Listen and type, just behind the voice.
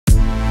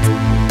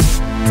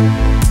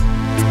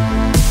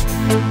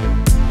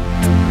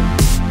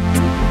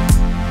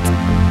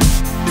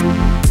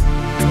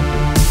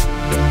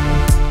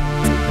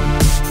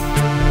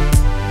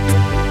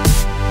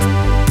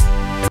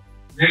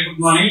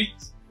morning,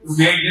 to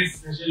make this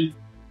session,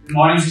 the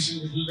morning session,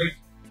 a little bit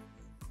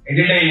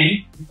entertaining,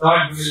 we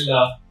thought we will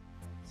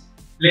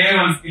play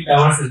one skill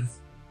ourselves.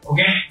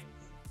 Okay?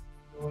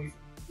 So,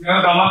 you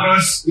have come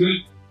across, you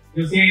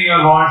see in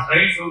your wards,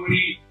 right? So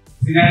many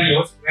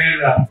scenarios where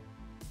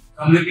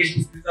communication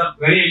skills are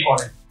very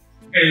important.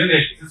 Okay, isn't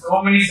it? So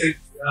many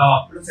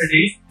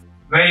settings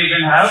where you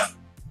can have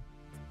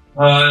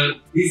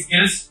these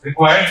skills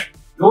required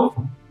to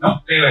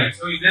play well.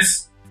 So in this,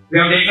 we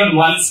have taken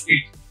one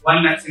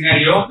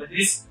scenario, that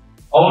is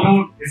how to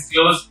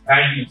disclose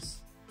bad news.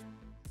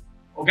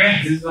 Okay,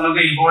 this is one of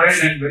the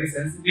important and very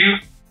sensitive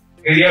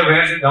area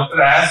where the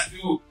doctor has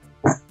to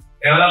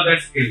develop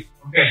that skill.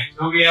 Okay,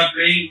 so we are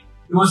playing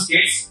two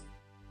skills.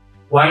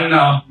 One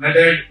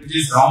method which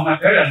is wrong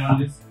method and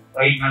one is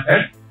right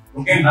method.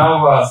 Okay,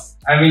 now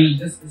I will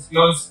just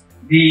disclose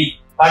the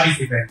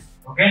participants.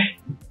 Okay,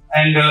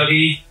 and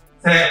the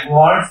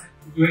ward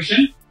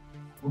situation.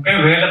 Okay,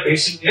 where the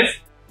patient is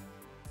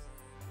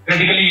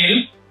critically ill.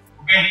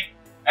 Okay,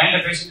 and the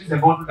patient is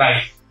about to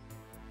die.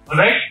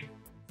 Alright,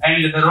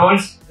 and the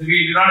roles,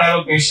 we do not have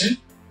a patient.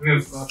 We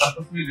have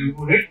purposely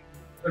removed it.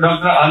 So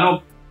Dr.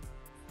 Anup,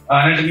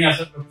 anatomy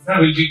associate professor,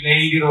 will be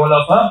playing the role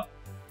of a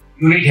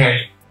unit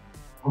head.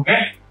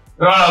 Okay,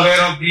 you are all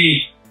aware of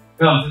the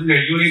terms, isn't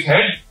it? Unit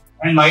head,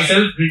 and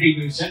myself, printing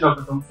physician,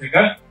 Dr.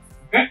 Somsekhar.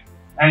 Okay,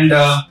 and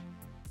Dr.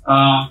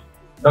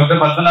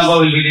 Padmanabha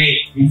will be the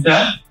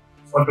intern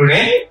for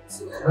today.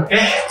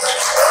 Okay.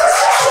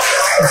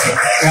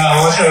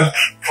 Yeah, what's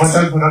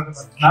up for Dr.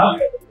 Padmanabha?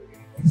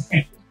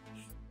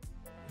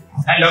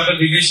 And Dr.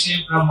 Diveshri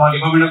from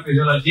Department of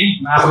Physiology,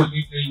 ma'am will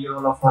be playing the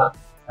role of a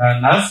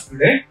nurse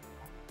today.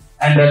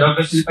 And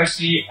Dr.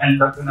 Shilpashri and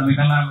Dr.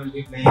 Namita ma'am will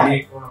be playing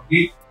the role of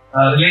the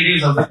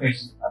relatives of the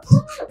patient.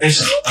 Okay.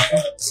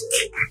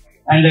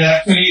 And they are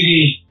actually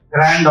the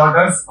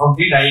granddaughters of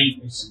the dying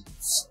patient.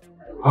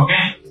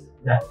 Okay?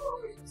 Yeah.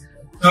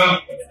 So,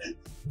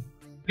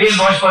 please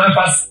watch for the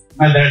first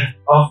method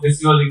of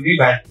disclosing the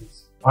bad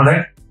news.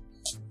 Alright?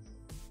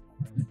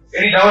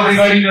 Any doubt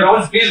regarding the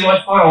roles? Please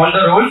watch for all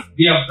the roles,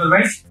 be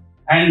observant,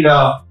 and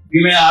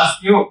we may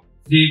ask you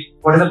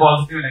what is the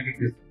positive and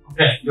negative.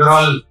 Okay, you are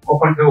all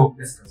open to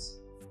discuss.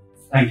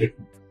 Thank you.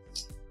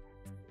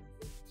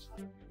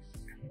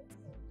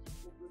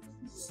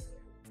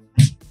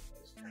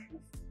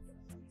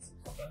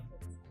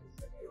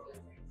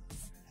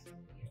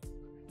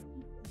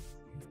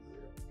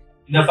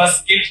 In the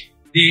first kit,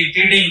 the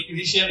treating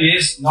physician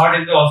is not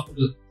in the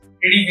hospital.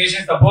 Treating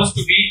physician is supposed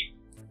to be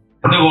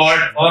in the ward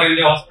or in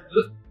the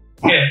hospital.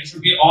 Okay, it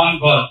should be on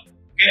call.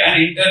 Okay,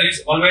 and intern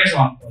is always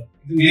on call.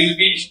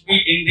 It should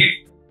be in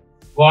the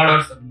ward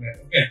or somewhere.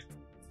 Okay.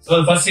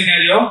 So the first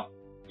scenario,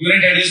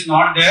 unit head is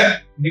not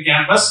there in the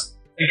campus.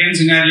 Second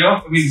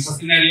scenario, first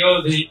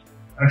scenario, the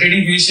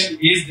treating physician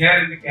is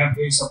there in the campus.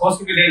 He is supposed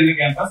to be there in the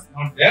campus,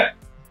 not there,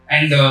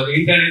 and the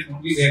intern is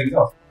only there in the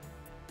hospital.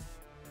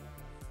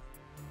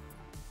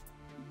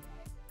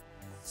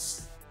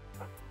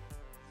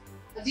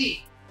 Aji,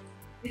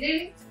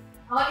 did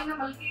how in a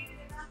multi?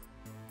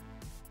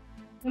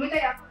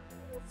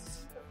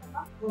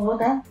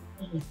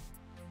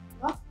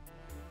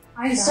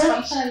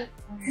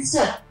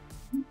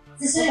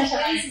 Sister,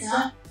 actually,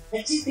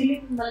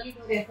 Philip Mulgi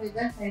to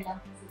represent Thailand.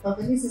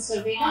 Totally, sister,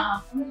 we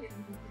are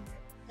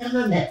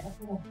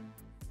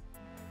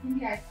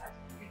India.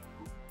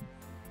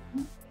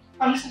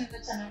 Function in the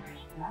channel.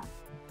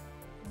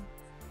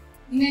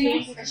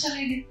 In special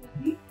edit.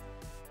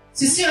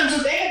 Sister, also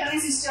there,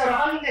 sister,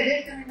 all in the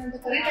dead coming the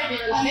correct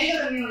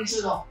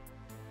negative.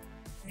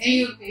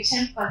 Your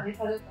patient for the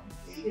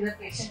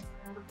patient.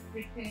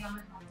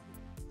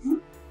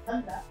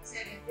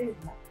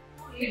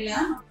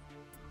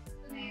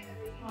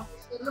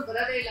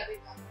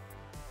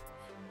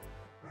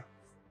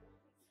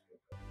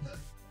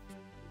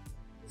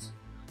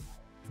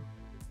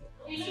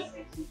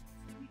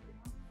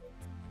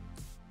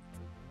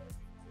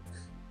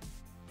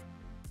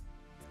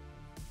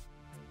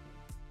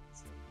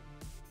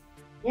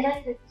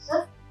 ಏನಾಗಿದೆ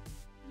sir?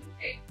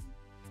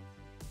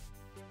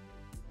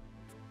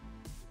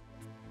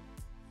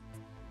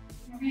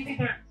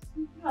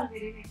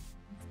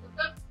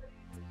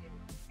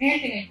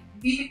 ಹೇಳ್ತೀನಿ,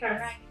 BP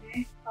ಕಡಿಮೆ ಆಗಿದೆ,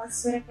 pulse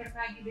ಬೇರೆ ಕಡಿಮೆ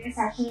ಆಗಿದೆ,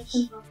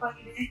 saturation drop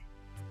ಆಗಿದೆ.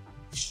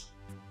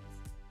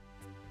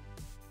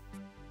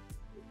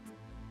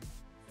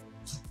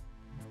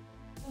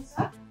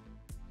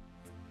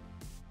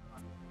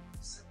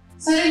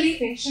 Sir ಇಲ್ಲಿ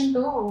patient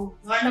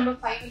ward number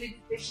 5 ಅಲ್ಲಿ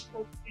ಪೇಷಂಟ್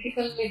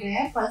ಕ್ರಿಟಿಕಲ್ ಇದೆ,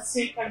 ಪಲ್ಸ್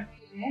ರೇಟ್ ಕಡಿಮೆ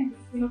ಇದೆ,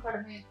 ಬಿಪಿನೂ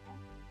ಕಡಿಮೆ ಇದೆ,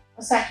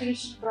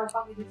 ಸ್ಯಾಚುರೇಷನ್ ಡ್ರಾಪ್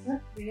ಆಗಿದೆ. ಸರ್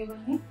ಬೇಗ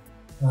ಬನ್ನಿ.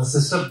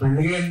 ಸಿಸ್ಟರ್,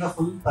 ಬೆಳಿಗ್ಗೆಯಿಂದ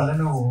ಫುಲ್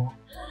ತಲೆನೋವು,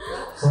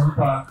 ಸ್ವಲ್ಪ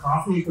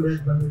ಕಾಫಿ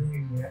ಕುಡಿಯೋಕೆ ಬಂದಿದ್ದೀನಿ.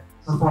 ನಿಮಗೆ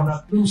ಸ್ವಲ್ಪ ಒಂದು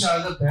 10 ನಿಮಿಷ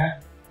ಆಗುತ್ತೆ,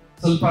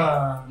 ಸ್ವಲ್ಪ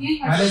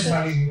ಮ್ಯಾನೇಜ್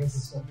ಮಾಡಿ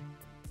ಸಿಸ್ಟರ್.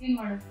 ಏನ್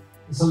ಮಾಡೋದು?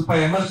 ಸ್ವಲ್ಪ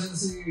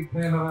ಎಮರ್ಜೆನ್ಸಿ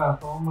ಟ್ರೈನರ್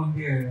ತಗೊಂಡ್ಬಂದು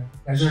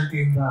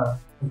ಕ್ಯಾಶುಯಾಲಿಟಿಯಿಂದ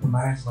ಸ್ವಲ್ಪ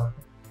ಮ್ಯಾನೇಜ್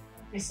ಮಾಡ್ತಾರೆ.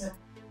 Okay sir.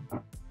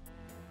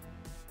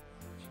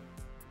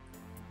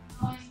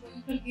 I'm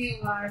going to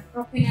give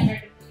atropine and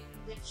adrenaline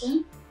injection.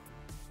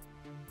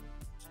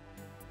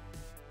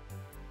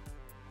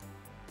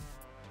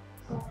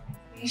 So,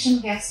 patient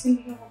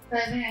gastric ಹೋಗ್ತಾ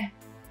ಇದೆ,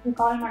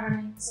 ಕಾಲ್ ಮಾಡೋಣ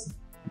sir.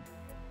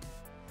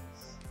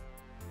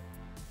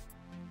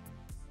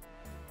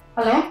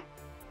 Hello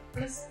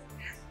patient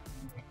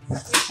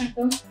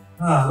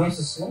hello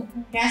sister.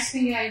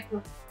 Gastric ಆಯ್ತು.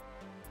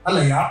 ಅಲ್ಲ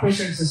ಯಾವ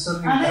ಪೇಷಂಟ್ ಸಿಸ್ಟರ್?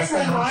 ಅದೇ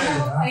ಸರ್ ವಾರ್ಡ್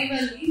ನಂಬರ್ 5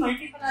 ಅಲ್ಲಿ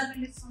ಮಲ್ಟಿಪಲ್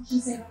ಆರ್ಗನ್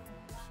ಡಿಸ್ಫಂಕ್ಷನ್ಸ್ ಇರೋದು.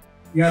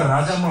 ಯಾರು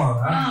ರಾಜಮ್ಮ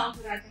ಅವರ?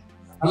 ಹೌದು ರಾಜಮ್ಮ.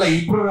 ಅಲ್ಲ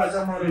ಇಬ್ರು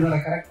ರಾಜಮ್ಮ ಅವರು ಇದಾರೆ,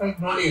 ಕರೆಕ್ಟ್ ಆಗಿ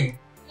ನೋಡಿ.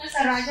 ಇಲ್ಲ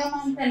ಸರ್ ರಾಜಮ್ಮ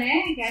ಅಂತಾನೆ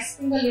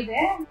ಗ್ಯಾಸ್ಟ್ರಿಕ್ ಅಲ್ಲಿ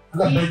ಇದೆ.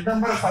 ಅಲ್ಲ ಬೆಡ್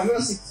ನಂಬರ್ 5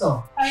 or 6?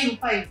 5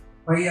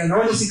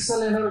 ನೋಡಿ. 6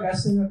 ಅಲ್ಲಿ ಏನಾದ್ರು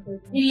ಗ್ಯಾಸ್ಟ್ರಿಕ್ ಆಗ್ತಾ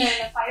ಇದೆ? ಇಲ್ಲ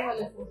 5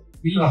 ಅಲ್ಲಿ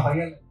ಇಲ್ವಾ?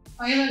 5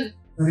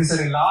 ಅಲ್ಲಿ.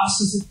 ಸರಿ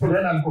ಲಾಸ್ಟ್ ಸಿಕ್ಕಿದ್ರೆ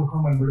ನಾನು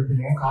ಕೊಡ್ಕೊಂಡ್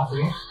ಬಂದ್ಬಿಡ್ತೀನಿ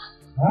ಕಾಫಿ.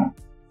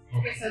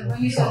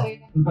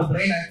 ಸ್ವಲ್ಪ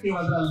ಬ್ರೈನ್ ಆಕ್ಟಿವ್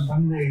ಆದ್ರೆ ಅಲ್ಲಿ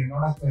ಬಂದು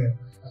ನೋಡಕ್ಕೆ.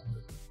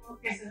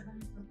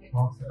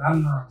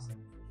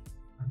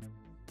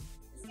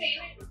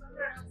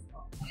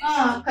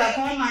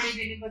 ಫೋನ್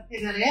ಮಾಡಿದ್ದೀನಿ,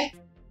 ಬರ್ತಿದ್ದಾರೆ.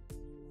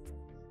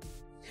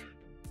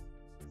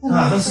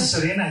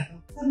 ಸಿಸ್ಟರ್ ಏನಾಯ್ತು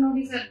ಸರ್?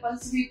 ನೋಡಿ ಸರ್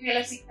ಪಲ್ಸ್ ಬಿಪಿ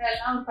ಎಲ್ಲ ಸಿಗ್ತಾ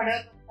ಇಲ್ಲ. ಅವ್ರ ಕಡೆ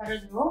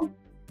ಕರೆದ್ರು,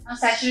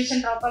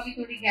 ಸ್ಯಾಚುರೇಷನ್ ಡ್ರಾಪ್ ಆಗಿ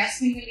ನೋಡಿ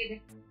ಗ್ಯಾಸ್ಟ್ರಿಕ್ ಅಲ್ಲಿ ಇದೆ.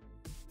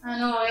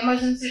 ನಾನು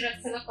ಎಮರ್ಜೆನ್ಸಿ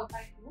ಡ್ರಗ್ಸ್ ಎಲ್ಲ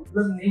ಕೊಟ್ಟಾಯ್ತು.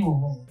 ನೀವು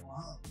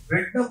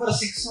ಬೆಡ್ ನಂಬರ್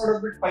 6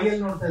 ನೋಡೋದ್ಬಿಟ್ಟು 5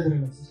 ಅಲ್ಲಿ ನೋಡ್ತಾ ಇದ್ರಿ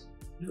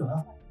ಇಲ್ವಾ?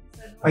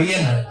 5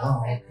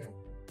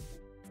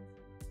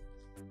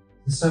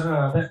 ಸಿಸ್ಟರ್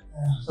ಅದೇ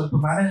ಸ್ವಲ್ಪ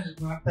ಮ್ಯಾನೇಜ್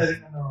ಮಾಡ್ತಾ ಇದ್ರೆ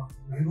ನಾನು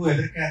ನಿಮಗೂ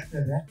ಹೆದರಿಕೆ ಆಗ್ತಾ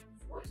ಇದೆ.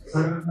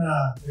 ಸರ್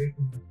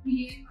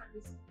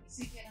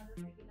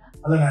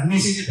ಅಲ್ಲ ನನ್ನ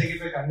ECG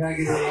ತೆಗಿಬೇಕು,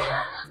 ಹಂಗಾಗಿದೆ.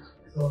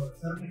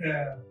 ಸರ್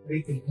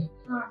ಕರೀತೀನಿ.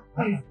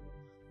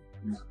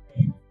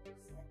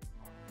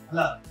 ಅಲ್ಲ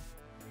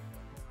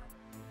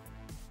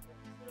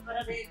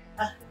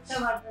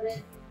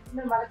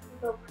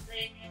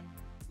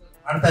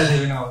ಮಾಡ್ತಾ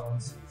ಇದೀವಿ ನಾವು.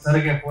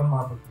 ಸರ್ಗೆ ಫೋನ್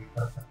ಮಾಡ್ಬಿಡ್ತೀವಿ.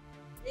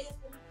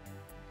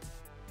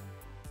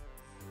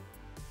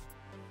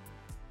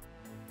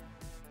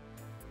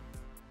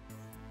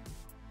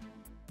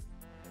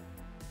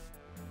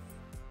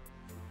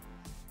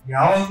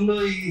 ಯಾವಾಗ್ಲೂ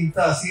ಇಂತ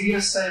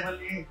ಸೀರಿಯಸ್ ಟೈಮ್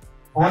ಅಲ್ಲಿ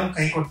ಫೋನ್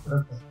ಕೈ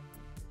ಕೊಟ್ಬಿಡುತ್ತೆ.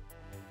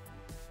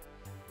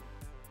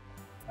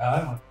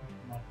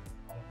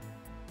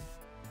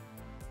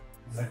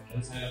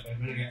 ಕೆಲಸ ಎಲ್ಲ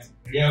ಬೆಳಗ್ಗೆ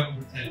ರೆಡಿ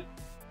ಆಗ್ಬಿಡ್ತಾ ಇಲ್ಲ,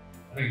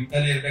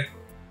 ಇಂತಾನೆ ಇರ್ಬೇಕು.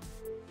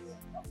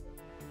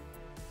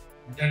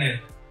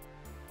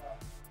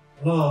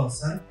 Hello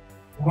sir.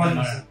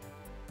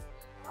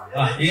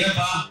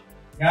 ಏನಪ್ಪಾ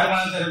ಯಾರು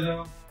ಮಾಡ್ತಾ ಇರೋದು?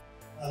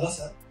 Hello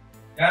sir.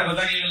 ಯಾರು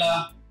ಗೊತ್ತಾಗ್ಲಿಲ್ಲ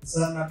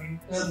ಸರ್? ನಾನು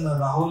ಇಂಟರ್ನ್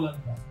ರಾಹುಲ್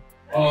ಅಂತ.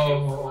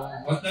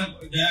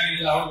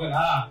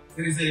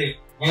 ಸರಿ ಸರಿ.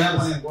 ಏನಪ್ಪ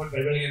ಗೋಲ್ಡ್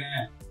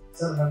ಬೆಳಗ್ಗೆನೆ?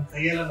 ಸರ್ ನನ್ನ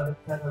ಕೈಯೆಲ್ಲ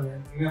ನಡುತ್ತಾ ಇದ್ದಾವೆ,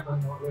 ನೀವೇ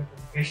ಬಂದು ನೋಡ್ಬೇಕು.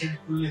 Patient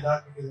full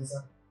ಇದಾಗ್ಬಿಟ್ಟಿದೆ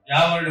sir.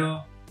 ಯಾವ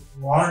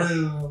ವಾರ್ಡ್?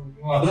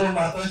 ಅದು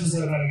ಮಾತಾಡ್ತು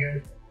ಸರ್ ನನಗೆ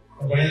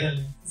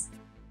ಭಯದಲ್ಲಿ.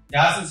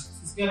 ಯಾವ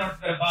ಸಿಸ್ಟರ್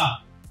ನೋಡ್ತಾರಪ್ಪ?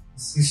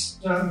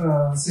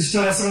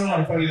 ಸಿಸ್ಟರ್ ಹೆಸರು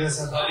ಮಾಡ್ಕೊಂಡಿದೆ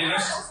ಸರ್.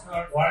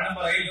 ವಾರ್ಡ್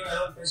ನಂಬರ್ 5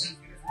 ಪೇಷಂಟ್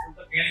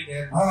ಕೇಳಿದ್ದೆ.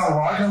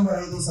 Ward number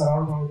 5 sir.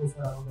 ಹೌದು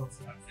ಸರ್.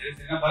 ಸರಿ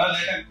ಸರಿ, ಬರೋದು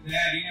ಲೇಟ್ ಆಗ್ತಿದೆ,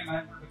 ನೀನೇ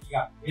ಮ್ಯಾನೇಜ್ ಮಾಡ್ಬೇಕು. ಈಗ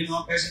ಏನು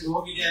ಪೇಷಂಟ್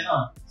ಹೋಗಿದೆಯೇನೋ?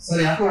 ಸರ್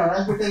ಯಾಕೋ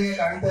ಹೋಗ್ಬಿಟ್ಟಂಗೆ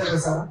ಕಾಣ್ತಾ ಇದೆ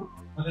ಸರ್.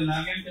 ಮತ್ತೆ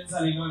ನಾಗೇನ್ ಕೆಲಸ?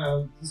 ನೀನು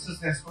ಸಿಸ್ಟರ್ಸ್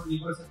ಕರ್ಸ್ಕೊಂಡು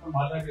ಇಬ್ಬರು ಸ್ವಲ್ಪ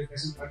ಮಾತಾಡಿ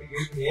ಪೇಷಂಟ್ ಪಾರ್ಟಿಗೆ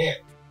ಹೇಳ್ಬಿಡಿ,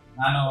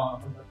 ನಾನು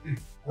ಬರ್ತೀನಿ.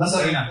 ಅಲ್ಲ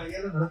ಸರ್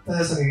ಕೈಯೆಲ್ಲ ನಡುತ್ತಾ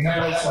ಇದೆ ಸರ್.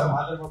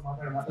 ಮಾತಾಡ್ಬೋದು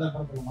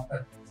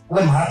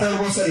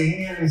ಮಾತಾಡ್ಬೋದು ಸರ್.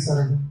 ಹೆಂಗ್ ಹೇಳಿ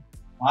ಸರ್? ಅದು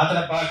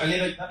ಮಾತಾಡಪ್ಪ,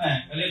 ಕಲಿಬೇಕು ತಾನೆ,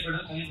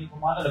 ಕಲಿಬೇಕು,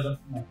 ಮಾತಾಡ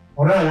ಬರ್ತೀನಿ.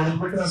 ಹೊರ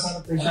ಹೊಡೆದ್ಬಿಟ್ರೆ ಸರ್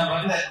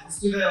ಬಂದೆ.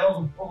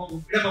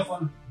 ಬಿಡಪ್ಪ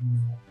ಫೋನ್.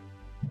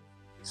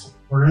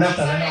 ಒಳ್ಳೆ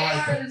ತಲೆನೋವು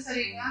ಆಯ್ತು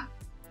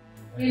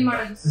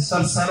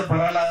ಸಿಸ್ಟರ್. ಸರ್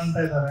ಬರಲ್ಲ ಅಂತ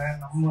ಇದಾರೆ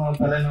ನಮ್ಮ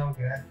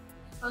ತಲೆನೋವಿಗೆ.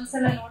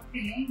 ಒಂದ್ಸಲ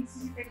ನೋಡ್ತೀನಿ,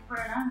 ECG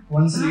ತೆಗೆದುಕೊಳ್ಳೋಣ.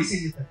 ಒಂದ್ಸಲ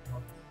ECG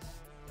ತೆಗೆದುಕೊಳ್ಳೋಣ.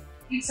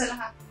 ಈ ಸಲ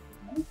ಹಾಕ್ತೀನಿ.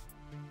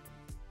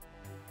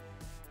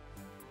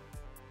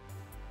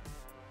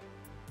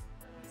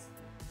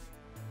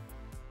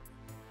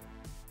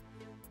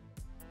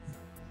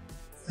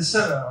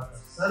 ಸಿಸ್ಟರ್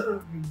ಸರ್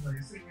ನಿಮ್ಮ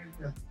ಹೆಸರು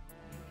ಹೇಳ್ತಾರೆ?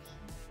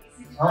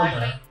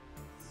 ಹೌದಾ?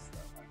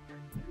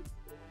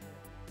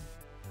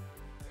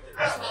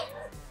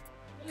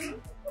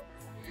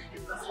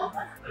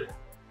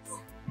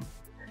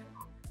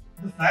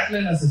 ಫ್ಲಾಟ್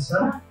ಲೈನ್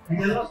ಸಿಸ್ಟರ್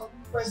ಇದೆಲ್ಲ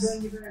ಸ್ವಲ್ಪ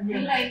ಇದಂಗಿದೆ.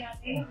 ಇಲ್ಲ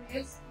ಏನು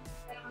ವೇವ್ಸ್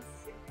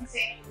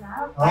ಏನಿಲ್ಲ.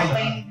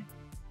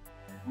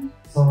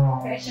 ಸೊ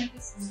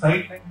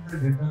ಸ್ಟ್ರೈಟ್ ಲೈನ್ ಇದ್ರೆ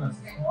ಬೆಟರ್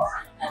ಅನ್ಸುತ್ತೆ.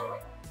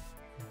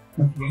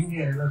 ಹೆಂಗೆ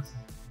ಹೇಳೋದು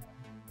ಸರ್?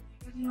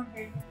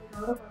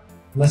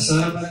 ಇಲ್ಲ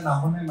ಸರ್ ಮೇಲೆ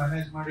ನಮ್ಮನ್ನೇ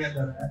ಮ್ಯಾನೇಜ್ ಮಾಡಿ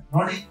ಅಂತಾರೆ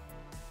ನೋಡಿ.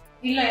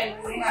 ಇಲ್ಲ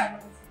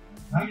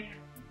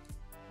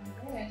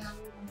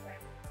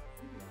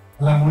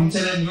ಅಲ್ಲ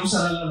ಮುಂಚೆನೆ ನ್ಯೂಸ್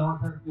ಅಲ್ಲೆಲ್ಲ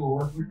ನೋಡ್ತಾ ಇರ್ತೀವಿ,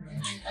 ಓದ್ಬಿಟ್ರೆ.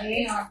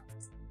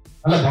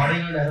 ಅಲ್ಲ ಬಾಡಿ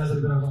ಗಾರ್ಡ್ ಯಾರಾದ್ರೂ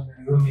ಇದ್ರು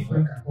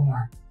ಇಬ್ಬರು ಕರ್ಕೊಂಡ್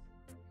ಮಾಡಿ.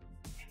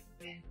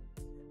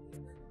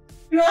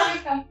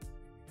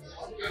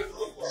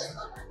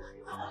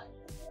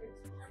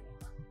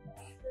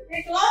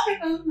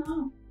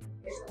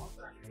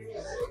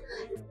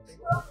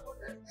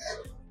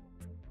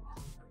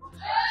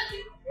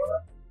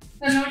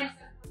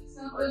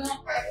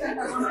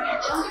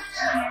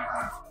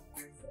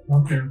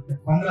 ಓಕೆ ಓಕೆ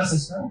ಬಂದ್ರ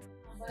ಸಿಸ್ಟರ್?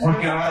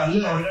 ಓಕೆ ಅಲ್ಲಿ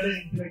ಹೊರಗಡೆ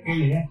ನಿಂತಿರ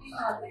ಕೇಳಿ.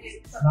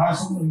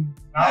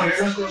 ನಾವು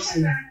ಹೇಳೋಕೆ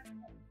ಹೋಗ್ತೀವಿ,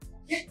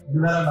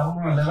 ಇಲ್ಲ ನಮ್ಮ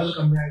ಲೆವೆಲ್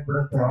ಕಮ್ಮಿ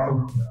ಆಗ್ಬಿಡುತ್ತೆ. ಅವ್ರು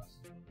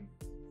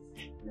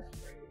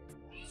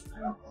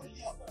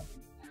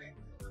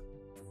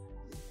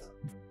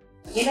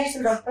ಏನಾಯ್ತು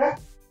ಡಾಕ್ಟರ್?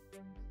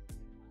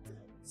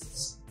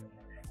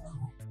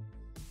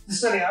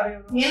 ಸಿಸ್ಟರ್ ಯಾರು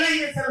ಇವ್ರು?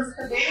 ಏನಾಗಿದೆ ಸರ್ ಒಂದ್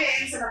ಸ್ವಲ್ಪ ಬೇಗ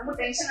ಹೇಳಿ ಸರ್, ನಮಗೂ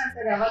ಟೆನ್ಷನ್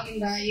ಆಗ್ತದೆ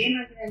ಅವಾಗಿಂದ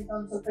ಏನಾಗಿದೆ ಅಂತ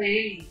ಒಂದ್ ಸ್ವಲ್ಪ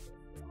ಹೇಳಿ.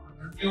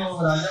 ನೀವು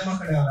ರಾಜಮ್ಮ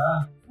ಕಡೆಯವರಾ?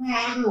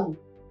 ಹೌದು.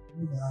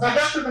 ದೊಡ್ಡ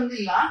ಡಾಕ್ಟರ್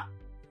ಬಂದಿಲ್ಲ?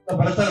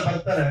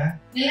 ಬರ್ತಾರೆ.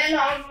 ನಿನ್ನೆಲ್ಲ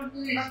ಅವ್ರು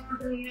ನೋಡ್ತೀವಿ, ಇವಾಗ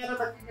ನೋಡ್ತೀವಿ, ನೀವು ಯಾರೋ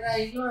ಬಂದಿದ್ದೀರಾ?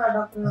 ಇಲ್ಲೂ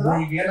ಡಾಕ್ಟರ್.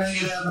 ಈಗ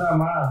ಏನಾಗಿದೆ ಅಂದ್ರೆ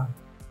ಅಮ್ಮ,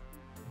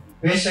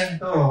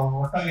 ಪೇಷಂಟ್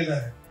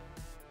ಒಟ್ಟಾಗಿದ್ದಾರೆ.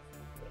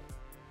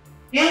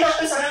 ಏನ್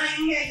ಡಾಕ್ಟರ್ ಸಡನ್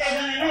ಹಿಂಗೆ ಹೇಳ್ತಾ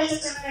ಇದ್ದಾನೆ?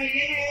 ಚೆನ್ನಾಗಿ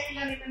ಏನು ಹೇಳಿಲ್ಲ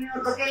ನಿನ್ನೆ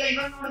ಅವ್ರ ಬಗ್ಗೆ ಎಲ್ಲ.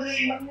 ಇವಾಗ ನೋಡಿದ್ರೆ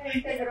ಇವಾಗ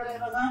ಹೇಳ್ತಾ ಇದ್ದಾರಲ್ಲ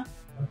ಇವಾಗ.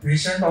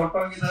 ಪೇಷಂಟ್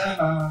ಹೊರಟೋಗಿದ್ದಾರೆ,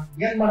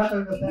 ಏನ್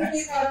ಮಾಡಕ್ಕಾಗುತ್ತೆ?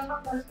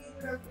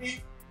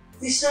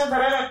 ಸಿಸ್ಟರ್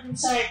ಬರೋದು 10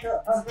 ನಿಮಿಷ ಆಯ್ತು,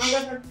 ಅವ್ರು ಬೇಗ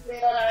ಬಂದಿದ್ರೆ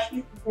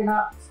ಹಾಕಿರ್ತೀನ.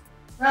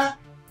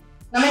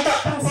 ನಮಗೆ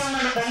ತಪ್ಪು ಫೋನ್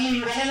ಮಾಡಿ ಬನ್ನಿ,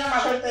 ಇವ್ರೇನೇನೋ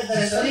ಮಾತಾಡ್ತಾ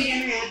ಇದ್ದಾರೆ, ಸರಿ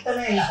ಏನು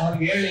ಹೇಳ್ತಾನೆ ಇಲ್ಲ.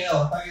 ಅವ್ರಿಗೆ ಹೇಳಿ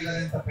ಹೊರಟಾಗಿದ್ದಾರೆ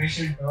ಅಂತ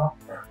ಪೇಷಂಟ್.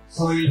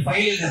 ಸೊ ಇಲ್ಲಿ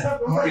ಫೈಲ್ ಇದೆ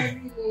ನೋಡಿ,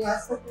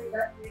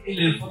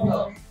 ಇಲ್ಲಿ ಫುಲ್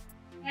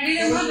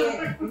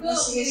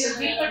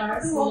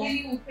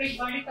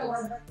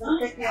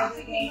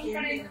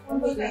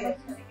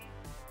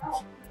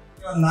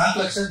ಒಂದು 4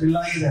 ಲಕ್ಷ ಬಿಲ್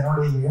ಆಗಿದೆ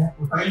ನೋಡಿ. ಇಲ್ಲಿ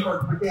ಫೈಲ್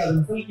ಕೊಟ್ಬಿಟ್ಟು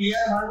ಅದನ್ನ ಫುಲ್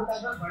ಕ್ಲಿಯರ್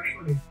ಮಾಡ್ಬಿಟ್ಟಾಗ ಮಾಡಿ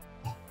ಕೊಡಿ.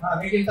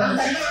 ಅದಕ್ಕಿಂತ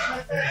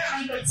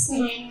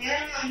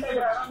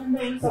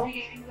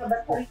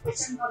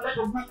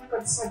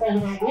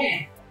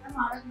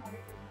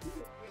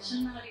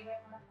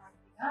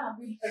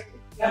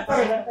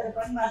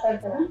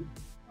ಮಾತಾಡ್ತಾರೆ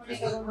ನೋಡಿ,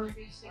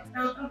 ತಗೊಂಡೋಗಿ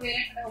ಡಾಕ್ಟರ್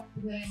ಬೇರೆ ಕಡೆ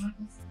ಹೋಗ್ತಿದ್ದಾರೆ.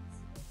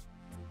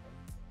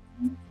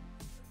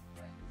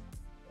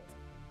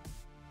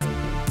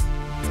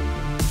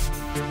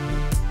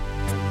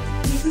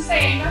 This is the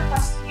end of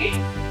first kit.